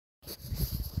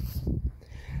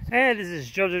And this is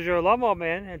Joe Lawnmower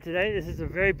Man, and today this is a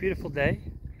very beautiful day.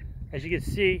 As you can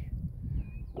see,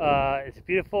 it's a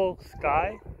beautiful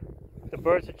sky. The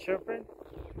birds are chirping,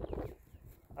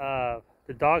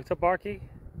 the dogs are barking,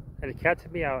 and the cats are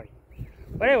meowing.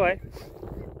 But anyway,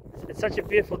 it's such a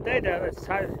beautiful day that it's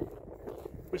time.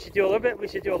 We should do a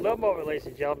little mowing, ladies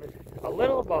and gentlemen, a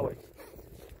little mowing,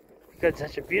 because it's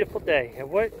such a beautiful day. And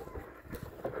what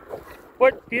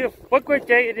great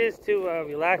day it is to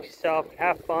relax yourself,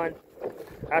 have fun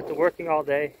after working all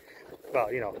day. Well,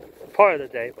 part of the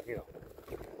day, but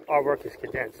our work is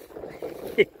condensed.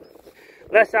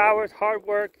 Less hours, hard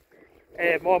work,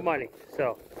 and more money.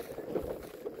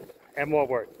 And more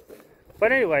work.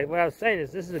 But anyway, what I was saying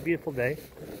is this is a beautiful day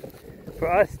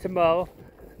for us to mow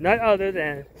none other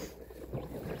than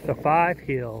the 5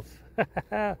 hills.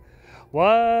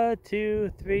 1,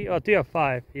 2, 3, oh, 3 or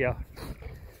 5, yeah.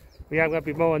 We are going to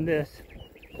be mowing this.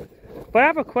 But I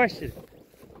have a question.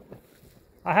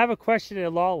 I have a question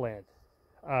in Lawland.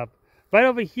 Right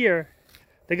over here,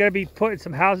 they're going to be putting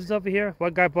some houses over here.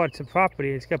 One guy bought some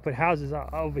property and he's going to put houses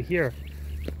over here.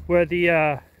 Where the,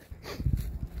 as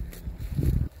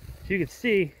you can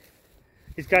see,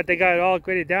 they got it all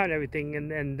graded down and everything,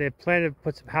 and they plan to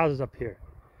put some houses up here.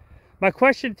 My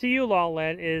question to you,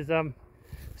 Lawland, is,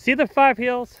 see the 5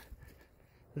 hills?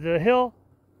 The hill?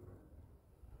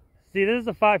 See, this is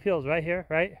the 5 hills right here,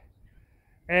 right?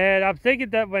 And I'm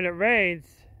thinking that when it rains,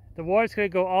 the water's going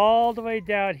to go all the way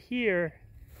down here,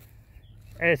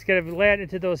 and it's going to land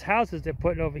into those houses they're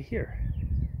putting over here.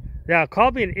 Now,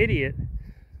 call me an idiot,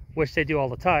 which they do all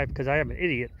the time, because I am an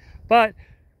idiot. But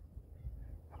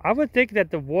I would think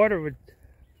that the water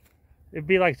it'd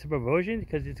be like some erosion,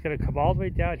 because it's going to come all the way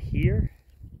down here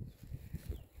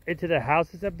into the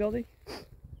houses they're building.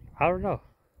 I don't know.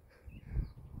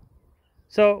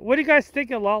 So, what do you guys think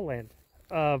of Lawland?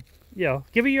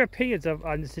 Give me your opinions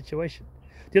on the situation.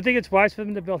 Do you think it's wise for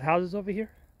them to build houses over here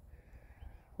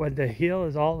when the hill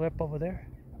is all up over there?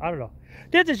 I don't know.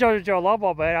 This is Joe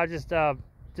Lawnmower Man. I'm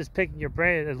just picking your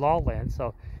brain in Lawland.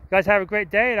 So, you guys have a great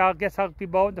day, and I guess I'll be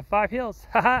mowing the 5 hills.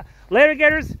 Later,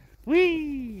 gators.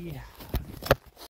 Whee!